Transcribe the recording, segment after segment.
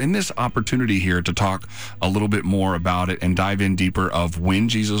in this opportunity here to talk a little bit more about it and dive in deeper of when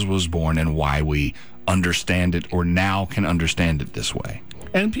Jesus was born and why we understand it or now can understand it this way.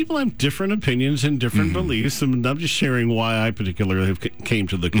 And people have different opinions and different beliefs, and I'm just sharing why I particularly came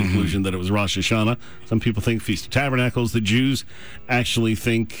to the conclusion that it was Rosh Hashanah. Some people think Feast of Tabernacles. The Jews actually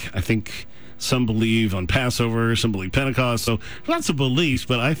think, I think some believe on Passover, some believe Pentecost. So lots of beliefs,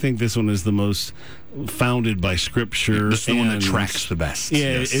 but I think this one is the most founded by Scripture. This is the one that tracks the best.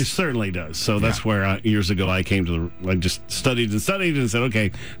 Yeah, yes. It certainly does. So that's where years ago I came to I just studied and said,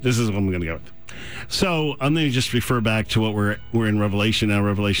 okay, this is what I'm going to go with. So I'm going to just refer back to what we're in Revelation now.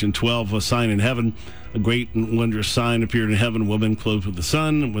 Revelation 12, a sign in heaven. A great and wondrous sign appeared in heaven, a woman clothed with the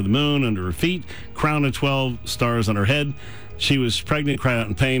sun, with the moon under her feet, crown of 12 stars on her head. She was pregnant, cried out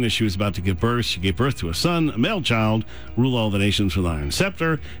in pain as she was about to give birth. She gave birth to a son, a male child, rule all the nations with an iron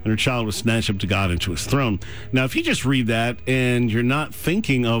scepter, and her child was snatched up to God and to his throne. Now, if you just read that and you're not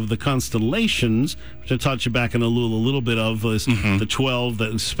thinking of the constellations, which I taught you back in a little bit of, is the 12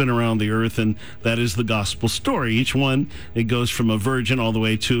 that spin around the earth, and that is the gospel story. Each one, it goes from a virgin all the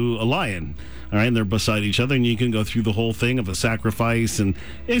way to a lion. All right, and they're beside each other, and you can go through the whole thing of a sacrifice, and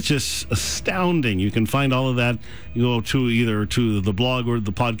it's just astounding. You can find all of that. You go to either to the blog or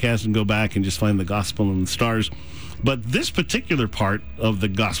the podcast and go back and just find the gospel and the stars. But this particular part of the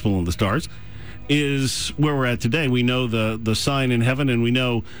gospel and the stars is where we're at today. We know the sign in heaven, and we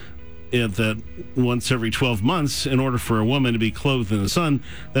know that once every 12 months, in order for a woman to be clothed in the sun,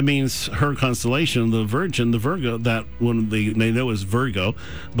 that means her constellation, the Virgin, the Virgo, that one they know is Virgo,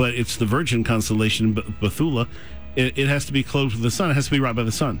 but it's the Virgin constellation, Bethula. It has to be clothed with the sun. It has to be right by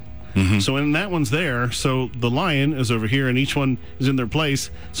the sun. So when that one's there, so the lion is over here, and each one is in their place.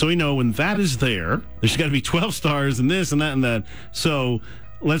 So we know when that is there, there's got to be 12 stars and this and that and that. So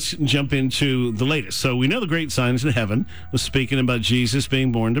let's jump into the latest. So we know the great signs in heaven was speaking about Jesus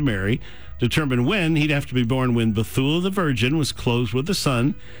being born to Mary. Determined when he'd have to be born when Bethula the Virgin was clothed with the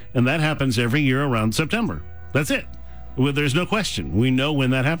sun, and that happens every year around September. That's it. Well, there's no question. We know when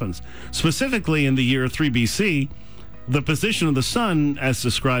that happens. Specifically in the year 3 BC, the position of the sun, as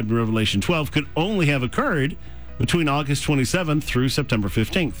described in Revelation 12, could only have occurred between August 27th through September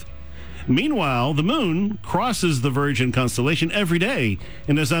 15th. Meanwhile, the moon crosses the Virgin constellation every day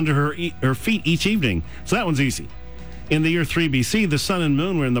and is under her feet each evening. So that one's easy. In the year 3 BC, the sun and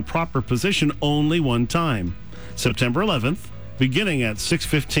moon were in the proper position only one time, September 11th, beginning at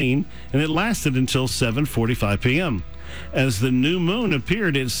 6:15, and it lasted until 7:45 p.m. As the new moon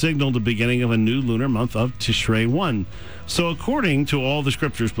appeared, it signaled the beginning of a new lunar month of Tishrei 1. So according to all the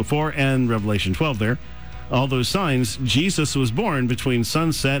scriptures before and Revelation 12 there, all those signs, Jesus was born between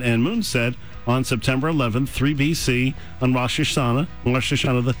sunset and moonset on September 11th, 3 BC, on Rosh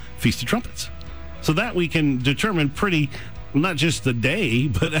Hashanah, the Feast of Trumpets. So that we can determine pretty, not just the day,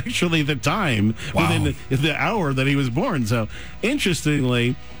 but actually the time within the hour that he was born. So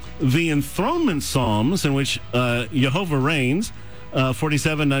interestingly, the enthronement psalms in which Jehovah reigns,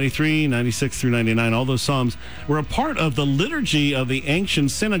 47, 93, 96 through 99, all those psalms were a part of the liturgy of the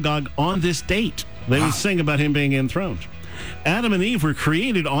ancient synagogue on this date. They would sing about him being enthroned. Adam and Eve were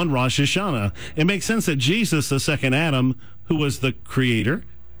created on Rosh Hashanah. It makes sense that Jesus, the second Adam, who was the creator,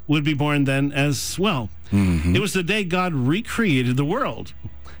 would be born then as well. It was the day God recreated the world.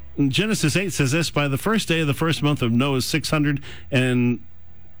 Genesis 8 says this: by the first day of the first month of Noah's 601st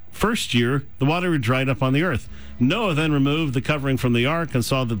year, the water had dried up on the earth. Noah then removed the covering from the ark and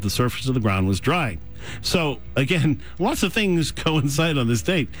saw that the surface of the ground was dry. So, again, lots of things coincide on this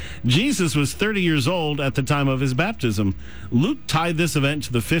date. Jesus was 30 years old at the time of his baptism. Luke tied this event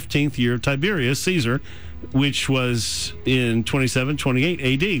to the 15th year of Tiberius Caesar, which was in 2728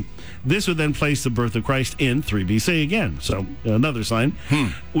 AD. This would then place the birth of Christ in 3 BC again. So, another sign.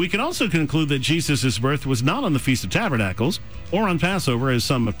 We can also conclude that Jesus' birth was not on the Feast of Tabernacles or on Passover, as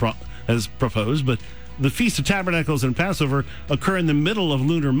some has proposed, but the Feast of Tabernacles and Passover occur in the middle of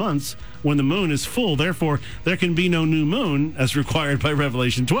lunar months when the moon is full. Therefore, there can be no new moon as required by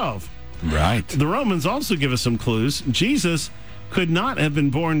Revelation 12. Right. The Romans also give us some clues. Jesus could not have been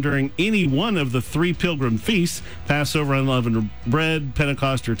born during any one of the three pilgrim feasts, Passover, unleavened bread,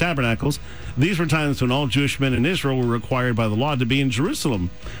 Pentecost, or Tabernacles. These were times when all Jewish men in Israel were required by the law to be in Jerusalem.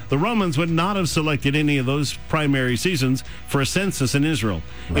 The Romans would not have selected any of those primary seasons for a census in Israel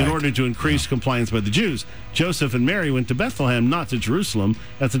in order to increase compliance by the Jews. Joseph and Mary went to Bethlehem, not to Jerusalem,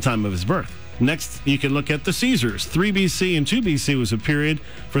 at the time of his birth. Next, you can look at the Caesars. 3 BC and 2 BC was a period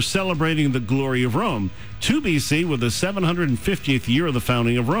for celebrating the glory of Rome. 2 BC was the 750th year of the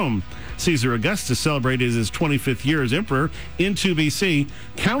founding of Rome. Caesar Augustus celebrated his 25th year as emperor in 2 BC,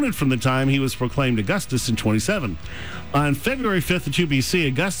 counted from the time he was proclaimed Augustus in 27. On February 5th of 2 BC,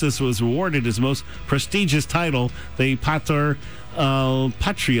 Augustus was awarded his most prestigious title, the Pater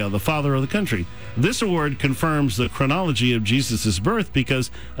Patria, the father of the country. This award confirms the chronology of Jesus' birth because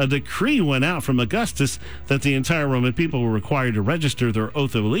a decree went out from Augustus that the entire Roman people were required to register their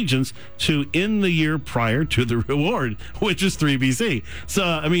oath of allegiance to in the year prior to the reward, which is 3 BC. So,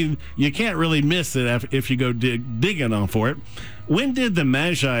 I mean, you can't really miss it if you go digging on for it. When did the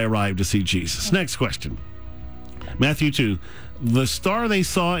Magi arrive to see Jesus? Next question. Matthew 2. The star they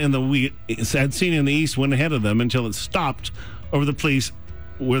saw had seen in the east went ahead of them until it stopped over the place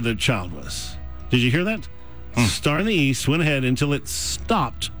where the child was. Did you hear that? Star in the east went ahead until it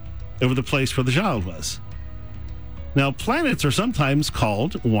stopped over the place where the child was. Now, planets are sometimes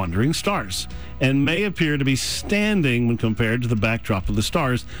called wandering stars and may appear to be standing when compared to the backdrop of the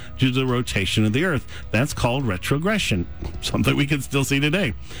stars due to the rotation of the Earth. That's called retrogression, something we can still see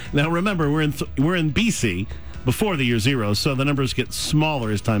today. Now, remember, we're in BC, before the year 0, so the numbers get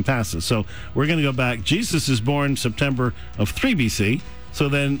smaller as time passes. So we're going to go back. Jesus is born September of 3 BC. So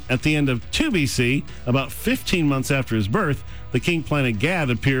then at the end of 2 BC, about 15 months after his birth, the king planet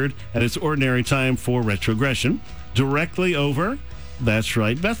Gad appeared at its ordinary time for retrogression, directly over, that's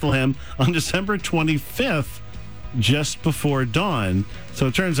right, Bethlehem, on December 25th, just before dawn. So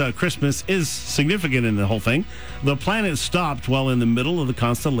it turns out Christmas is significant in the whole thing. The planet stopped while in the middle of the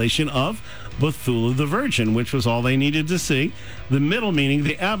constellation of Bethula the Virgin, which was all they needed to see. The middle meaning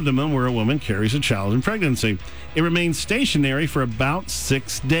the abdomen where a woman carries a child in pregnancy. It remained stationary for about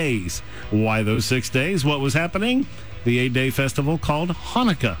 6 days. Why those 6 days? What was happening? The 8-day festival called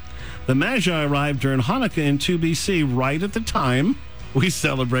Hanukkah. The Magi arrived during Hanukkah in 2 BC, right at the time we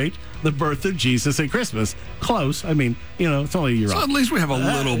celebrate the birth of Jesus at Christmas. Close. I mean, it's only a year off. So at least we have a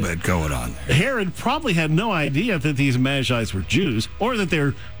little bit going on. Herod probably had no idea that these Magi were Jews, or that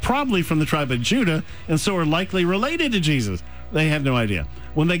they're probably from the tribe of Judah, and so are likely related to Jesus. They had no idea.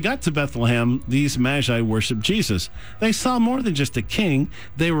 When they got to Bethlehem, these Magi worshiped Jesus. They saw more than just a king.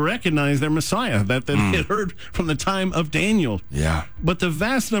 They recognized their Messiah that they had heard from the time of Daniel. Yeah. But the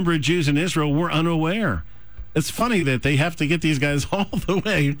vast number of Jews in Israel were unaware. It's funny that they have to get these guys all the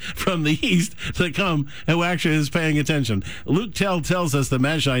way from the east to come who actually is paying attention. Luke tells us the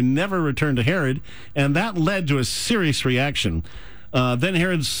Magi never returned to Herod, and that led to a serious reaction. Then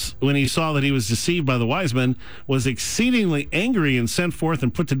Herod, when he saw that he was deceived by the wise men, was exceedingly angry and sent forth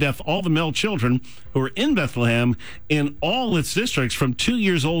and put to death all the male children who were in Bethlehem in all its districts from 2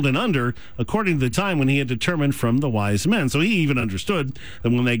 years old and under, according to the time when he had determined from the wise men. So he even understood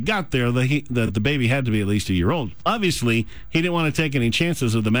that when they got there, that the baby had to be at least a year old. Obviously, he didn't want to take any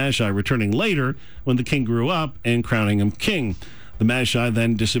chances of the Magi returning later when the king grew up and crowning him king. The Magi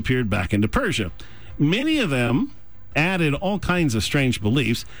then disappeared back into Persia. Many of them added all kinds of strange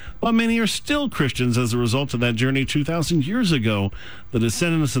beliefs, but many are still Christians as a result of that journey 2,000 years ago. The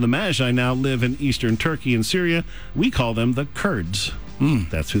descendants of the Magi now live in eastern Turkey and Syria. We call them the Kurds.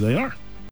 That's who they are.